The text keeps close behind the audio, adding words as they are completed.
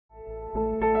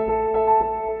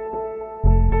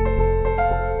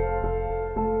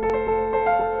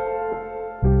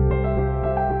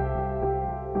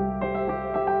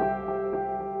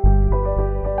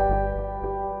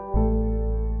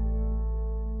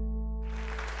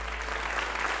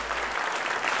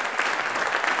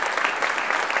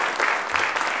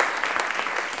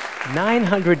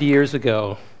900 years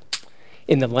ago,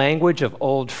 in the language of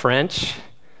Old French,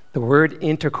 the word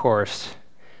intercourse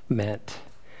meant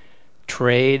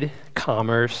trade,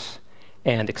 commerce,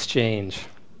 and exchange.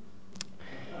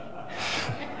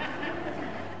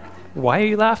 Why are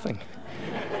you laughing?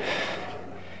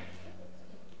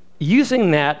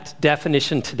 Using that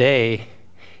definition today,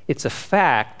 it's a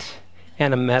fact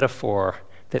and a metaphor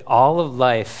that all of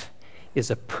life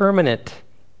is a permanent,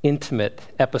 intimate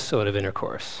episode of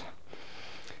intercourse.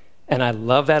 And I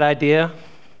love that idea,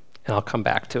 and I'll come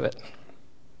back to it.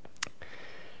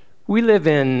 We live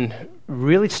in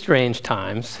really strange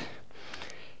times,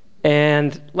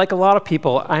 and like a lot of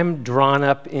people, I'm drawn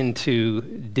up into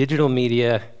digital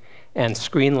media and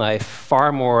screen life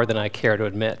far more than I care to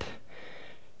admit.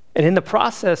 And in the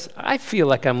process, I feel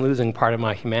like I'm losing part of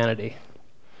my humanity.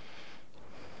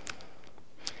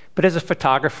 But as a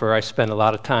photographer, I spend a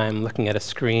lot of time looking at a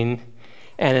screen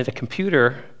and at a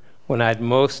computer when I'd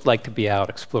most like to be out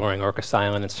exploring Orcas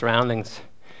Island and surroundings.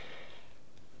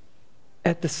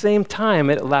 At the same time,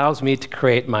 it allows me to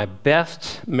create my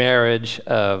best marriage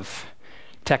of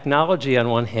technology on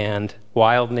one hand,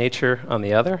 wild nature on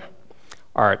the other,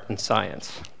 art and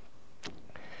science.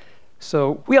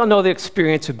 So we all know the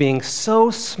experience of being so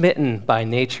smitten by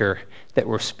nature that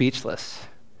we're speechless.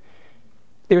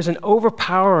 There's an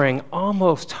overpowering,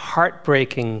 almost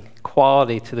heartbreaking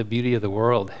quality to the beauty of the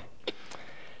world.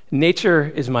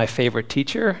 Nature is my favorite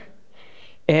teacher,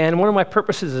 and one of my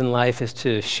purposes in life is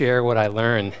to share what I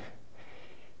learn.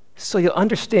 So you'll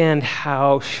understand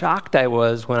how shocked I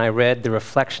was when I read the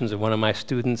reflections of one of my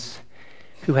students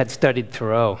who had studied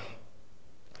Thoreau.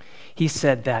 He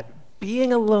said that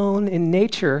being alone in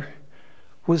nature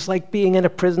was like being in a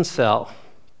prison cell,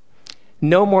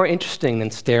 no more interesting than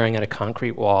staring at a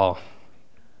concrete wall.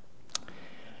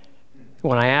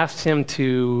 When I asked him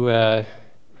to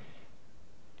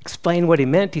explain what he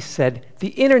meant, he said, the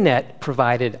internet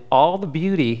provided all the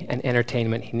beauty and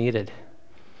entertainment he needed.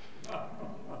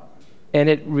 And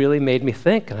it really made me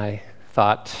think, and I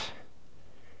thought,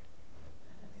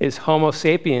 is Homo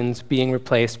sapiens being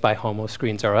replaced by Homo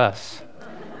Screens R Us?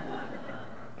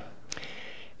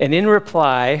 And in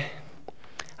reply,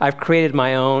 I've created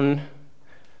my own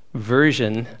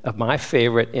version of my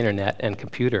favorite internet and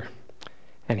computer.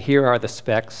 And here are the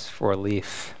specs for a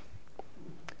Leaf.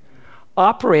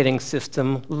 Operating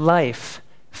system life,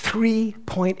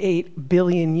 3.8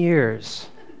 billion years.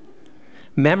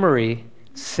 Memory,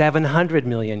 700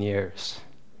 million years.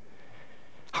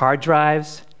 Hard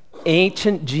drives,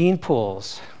 ancient gene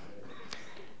pools.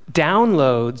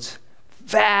 Downloads,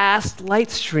 vast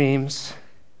light streams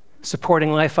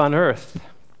supporting life on Earth.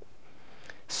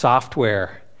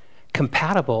 Software,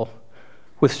 compatible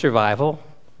with survival,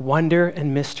 wonder,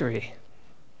 and mystery.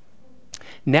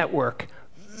 Network,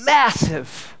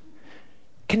 massive,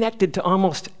 connected to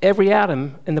almost every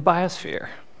atom in the biosphere.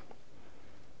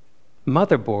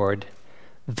 Motherboard,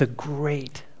 the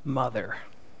great mother.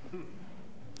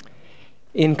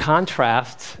 In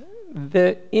contrast,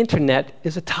 the internet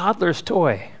is a toddler's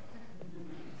toy.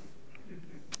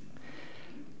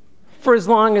 For as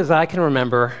long as I can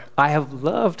remember, I have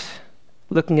loved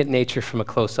looking at nature from a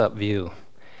close-up view.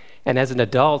 And as an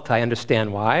adult, I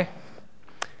understand why.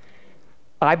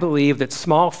 I believe that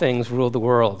small things rule the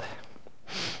world.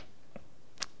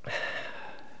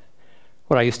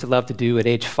 What I used to love to do at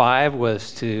age 5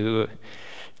 was to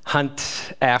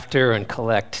hunt after and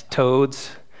collect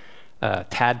toads,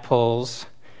 tadpoles,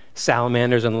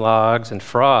 salamanders and logs, and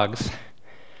frogs.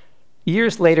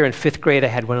 Years later in 5th grade, I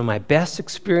had one of my best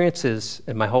experiences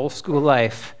in my whole school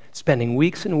life, spending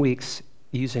weeks and weeks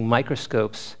using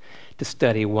microscopes to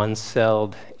study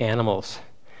one-celled animals.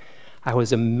 I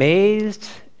was amazed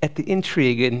at the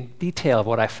intrigue and detail of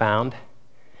what I found.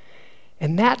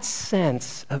 And that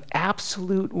sense of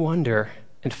absolute wonder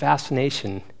and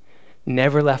fascination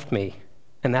never left me,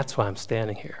 and that's why I'm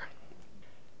standing here.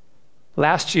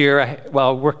 Last year,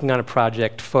 while working on a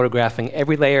project photographing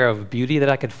every layer of beauty that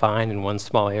I could find in one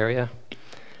small area,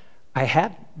 I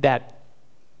had that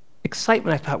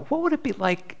excitement. I thought, what would it be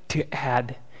like to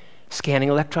add scanning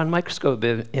electron microscope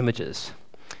images?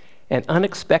 And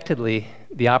unexpectedly,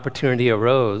 the opportunity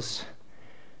arose.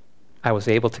 I was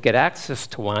able to get access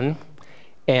to one,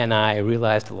 and I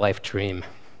realized a life dream.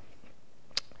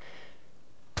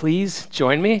 Please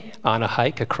join me on a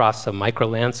hike across a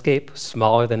micro-landscape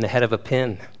smaller than the head of a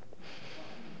pin.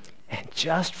 And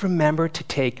just remember to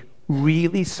take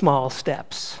really small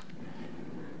steps.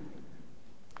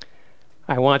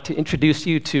 I want to introduce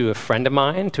you to a friend of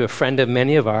mine, to a friend of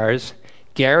many of ours,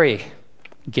 Gary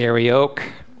Oak.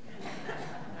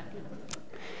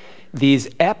 These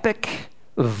epic,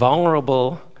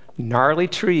 vulnerable, Gnarly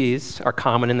trees are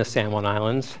common in the San Juan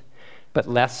Islands, but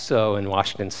less so in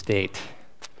Washington State.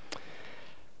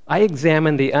 I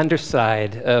examined the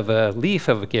underside of a leaf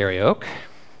of a Gary oak,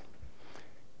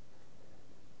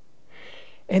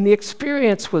 and the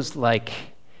experience was like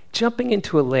jumping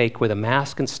into a lake with a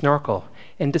mask and snorkel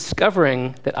and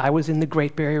discovering that I was in the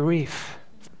Great Barrier Reef.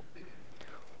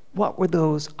 What were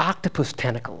those octopus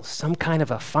tentacles? Some kind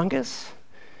of a fungus?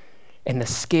 And the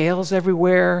scales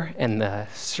everywhere, and the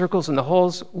circles and the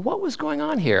holes. What was going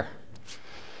on here?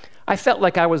 I felt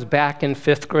like I was back in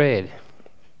 5th grade.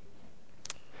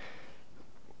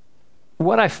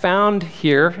 What I found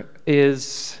here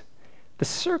is the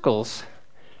circles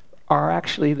are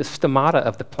actually the stomata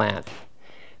of the plant.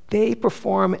 They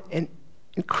perform an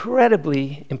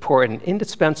incredibly important,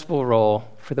 indispensable role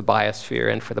for the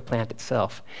biosphere and for the plant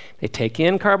itself. They take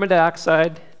in carbon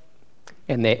dioxide,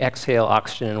 and they exhale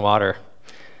oxygen and water.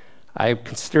 I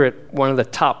consider it one of the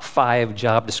top 5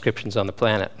 job descriptions on the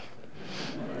planet.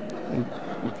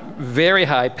 Very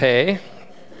high pay,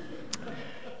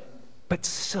 but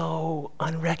so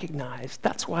unrecognized.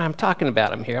 That's why I'm talking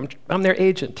about them here. I'm their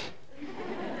agent.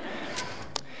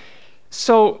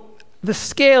 So the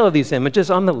scale of these images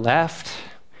on the left,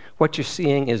 what you're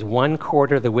seeing is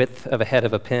 1/4 the width of a head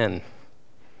of a pin.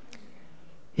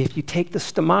 If you take the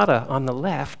stomata on the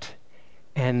left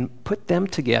and put them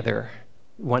together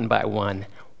one by one,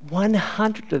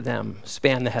 100 of them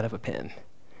span the head of a pin.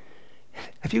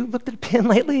 Have you looked at a pin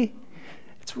lately?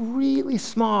 It's really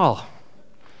small.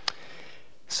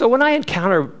 So when I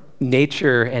encounter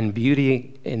nature and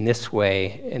beauty in this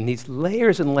way, and these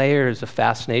layers and layers of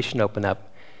fascination open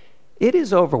up, it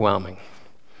is overwhelming.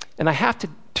 And I have to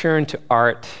turn to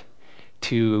art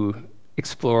to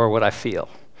explore what I feel.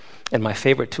 And my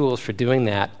favorite tools for doing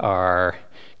that are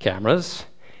cameras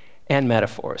and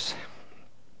metaphors.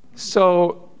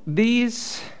 So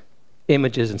these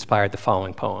images inspired the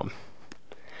following poem.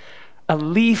 A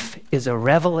leaf is a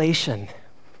revelation.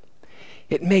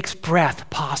 It makes breath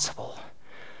possible.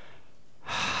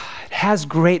 It has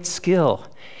great skill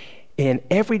in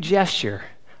every gesture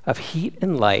of heat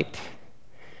and light,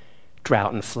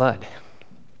 drought and flood.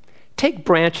 Take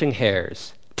branching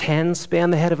hairs, 10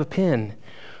 span the head of a pin,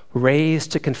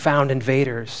 raised to confound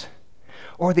invaders,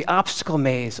 or the obstacle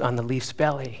maze on the leaf's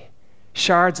belly,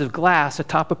 shards of glass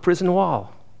atop a prison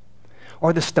wall,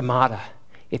 or the stomata,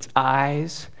 its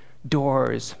eyes,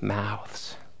 doors,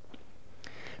 mouths.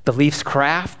 The leaf's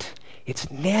craft, its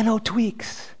nano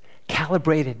tweaks,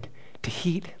 calibrated to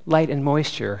heat, light, and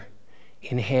moisture,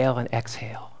 inhale and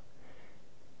exhale.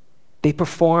 They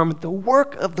perform the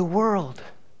work of the world,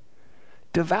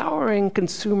 devouring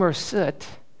consumer soot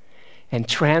and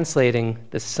translating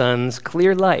the sun's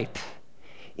clear light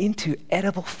into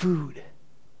edible food.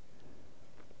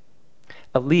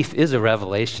 A leaf is a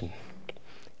revelation.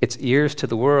 Its ears to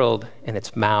the world and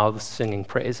its mouths singing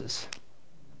praises.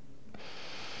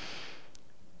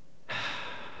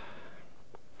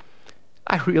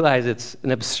 I realize it's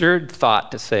an absurd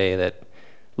thought to say that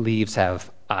leaves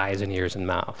have eyes and ears and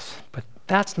mouths, but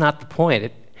that's not the point.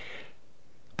 It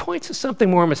points to something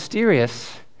more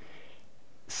mysterious,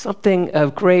 something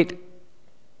of great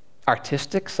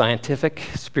artistic, scientific,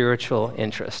 spiritual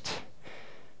interest.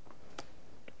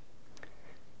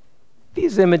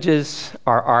 These images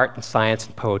are art and science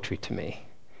and poetry to me.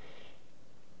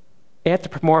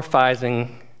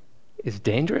 Anthropomorphizing is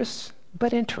dangerous,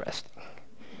 but interesting.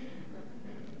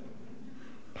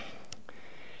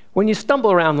 When you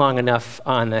stumble around long enough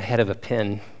on the head of a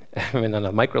pin, on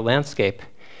a micro landscape,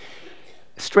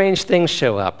 strange things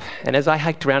show up. And as I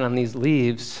hiked around on these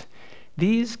leaves,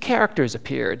 these characters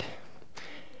appeared.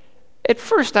 At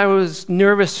first, I was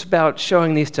nervous about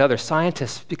showing these to other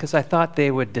scientists because I thought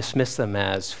they would dismiss them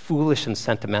as foolish and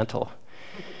sentimental.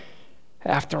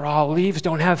 After all, leaves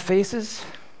don't have faces.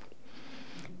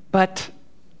 But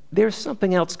there's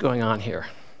something else going on here.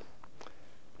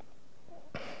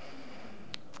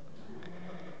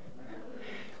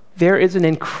 There is an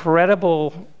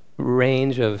incredible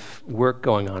range of work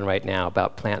going on right now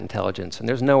about plant intelligence, and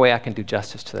there's no way I can do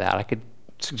justice to that. I could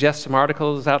suggest some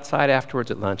articles outside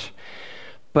afterwards at lunch.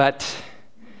 But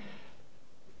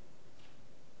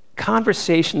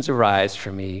conversations arise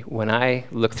for me when I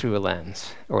look through a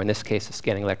lens, or in this case, a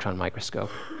scanning electron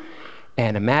microscope,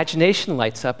 and imagination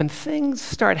lights up and things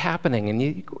start happening, and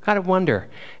you gotta wonder.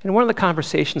 And one of the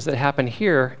conversations that happened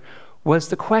here was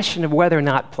the question of whether or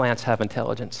not plants have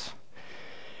intelligence.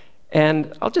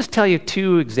 And I'll just tell you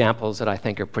 2 examples that I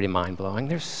think are pretty mind-blowing.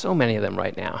 There's so many of them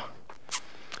right now.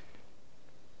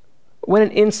 When an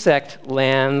insect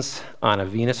lands on a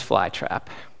Venus flytrap,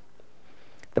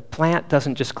 the plant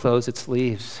doesn't just close its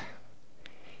leaves.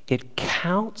 It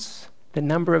counts the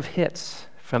number of hits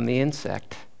from the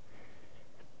insect,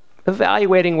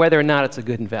 evaluating whether or not it's a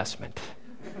good investment.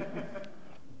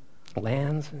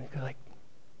 Lands, and you're like,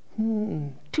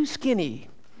 too skinny,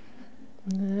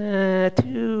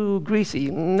 too greasy.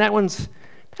 That one's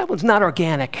not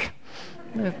organic.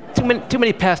 Too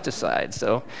many pesticides.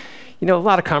 So, a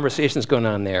lot of conversations going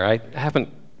on there. I haven't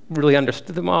really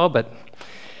understood them all, but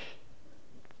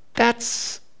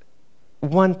that's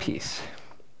one piece.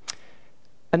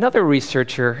 Another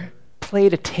researcher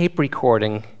played a tape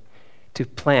recording to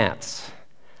plants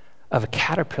of a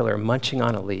caterpillar munching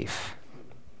on a leaf.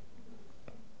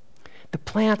 The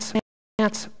plants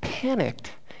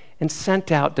panicked and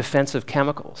sent out defensive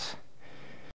chemicals.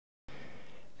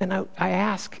 And I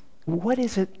ask, what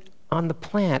is it on the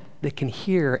plant that can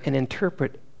hear and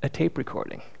interpret a tape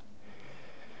recording?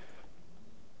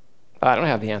 I don't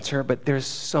have the answer, but there's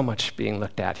so much being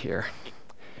looked at here.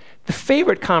 The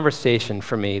favorite conversation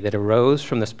for me that arose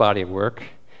from this body of work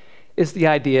is the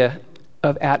idea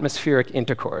of atmospheric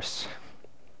intercourse.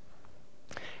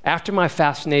 After my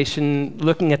fascination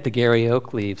looking at the Gary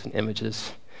oak leaves and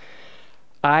images,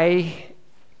 I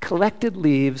collected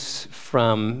leaves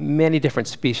from many different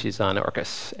species on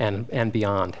Orcas and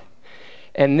beyond.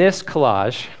 And this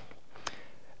collage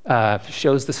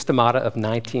shows the stomata of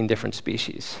 19 different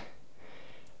species.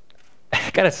 I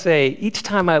gotta say, each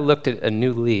time I looked at a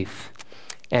new leaf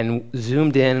and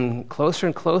zoomed in closer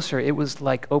and closer, it was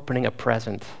like opening a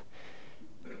present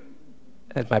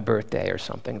at my birthday or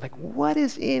something. Like, what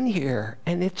is in here?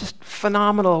 And it's just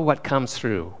phenomenal what comes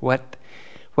through. What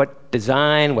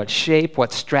design, what shape,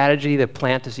 what strategy the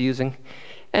plant is using,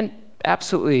 and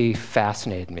absolutely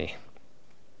fascinated me.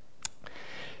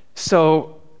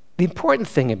 So the important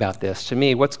thing about this, to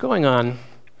me, what's going on,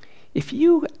 if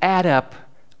you add up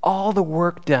all the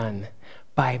work done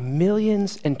by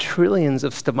millions and trillions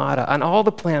of stomata on all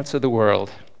the plants of the world,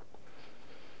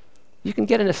 you can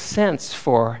get a sense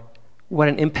for what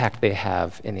an impact they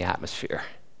have in the atmosphere.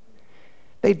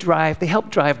 They help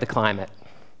drive the climate.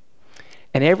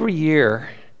 And every year,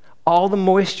 all the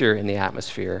moisture in the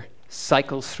atmosphere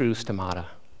cycles through stomata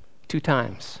 2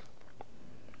 times.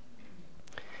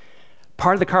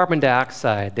 Part of the carbon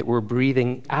dioxide that we're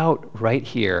breathing out right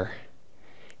here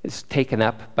is taken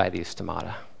up by these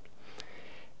stomata.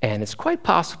 And it's quite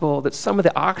possible that some of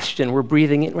the oxygen we're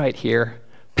breathing in right here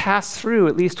pass through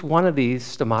at least one of these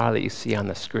stomata that you see on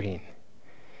the screen.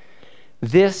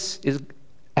 This is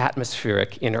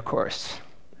atmospheric intercourse.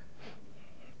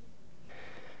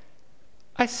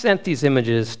 I sent these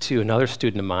images to another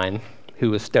student of mine who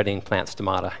was studying plant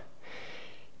stomata.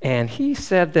 And he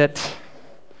said that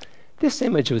this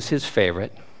image was his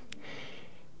favorite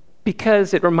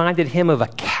because it reminded him of a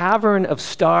cavern of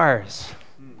stars.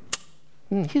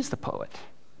 He's the poet.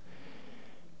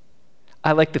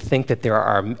 I like to think that there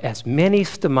are as many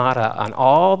stomata on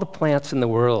all the plants in the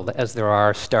world as there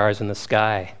are stars in the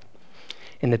sky,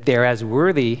 and that they're as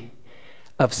worthy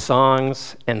of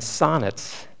songs and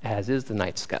sonnets as is the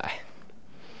night sky.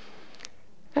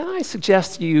 And I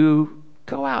suggest you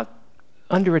go out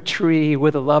under a tree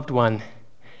with a loved one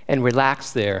and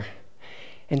relax there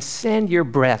and send your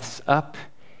breaths up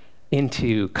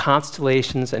into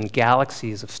constellations and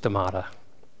galaxies of stomata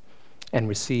and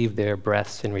receive their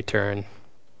breaths in return.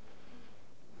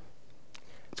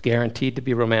 It's guaranteed to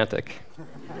be romantic.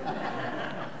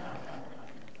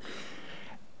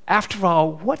 After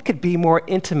all, what could be more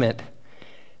intimate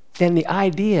than the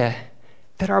idea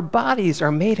that our bodies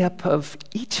are made up of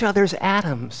each other's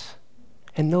atoms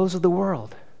and those of the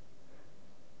world?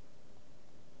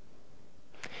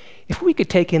 If we could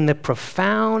take in the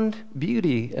profound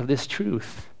beauty of this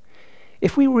truth,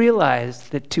 if we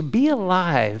realized that to be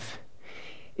alive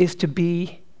is to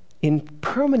be in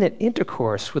permanent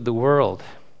intercourse with the world,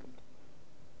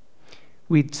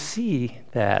 we'd see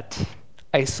that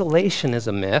isolation is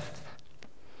a myth,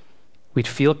 we'd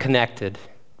feel connected,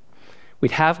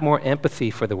 we'd have more empathy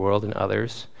for the world and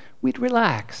others, we'd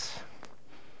relax.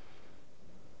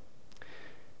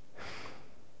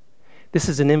 This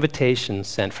is an invitation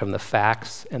sent from the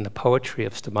facts and the poetry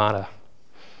of Stomata.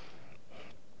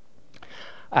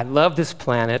 I love this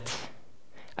planet.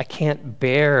 I can't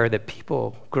bear that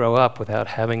people grow up without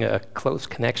having a close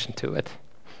connection to it.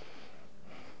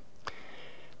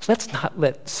 Let's not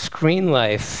let screen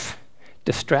life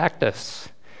distract us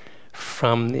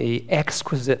from the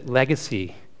exquisite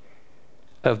legacy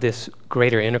of this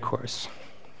greater intercourse.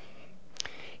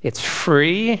 It's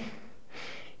free,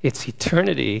 it's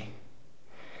eternity,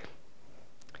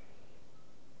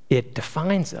 it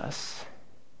defines us,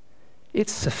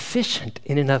 it's sufficient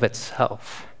in and of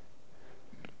itself.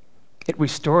 It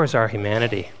restores our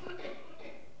humanity.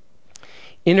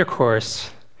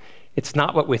 Intercourse, it's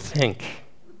not what we think.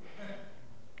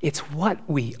 It's what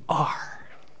we are.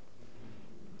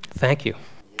 Thank you.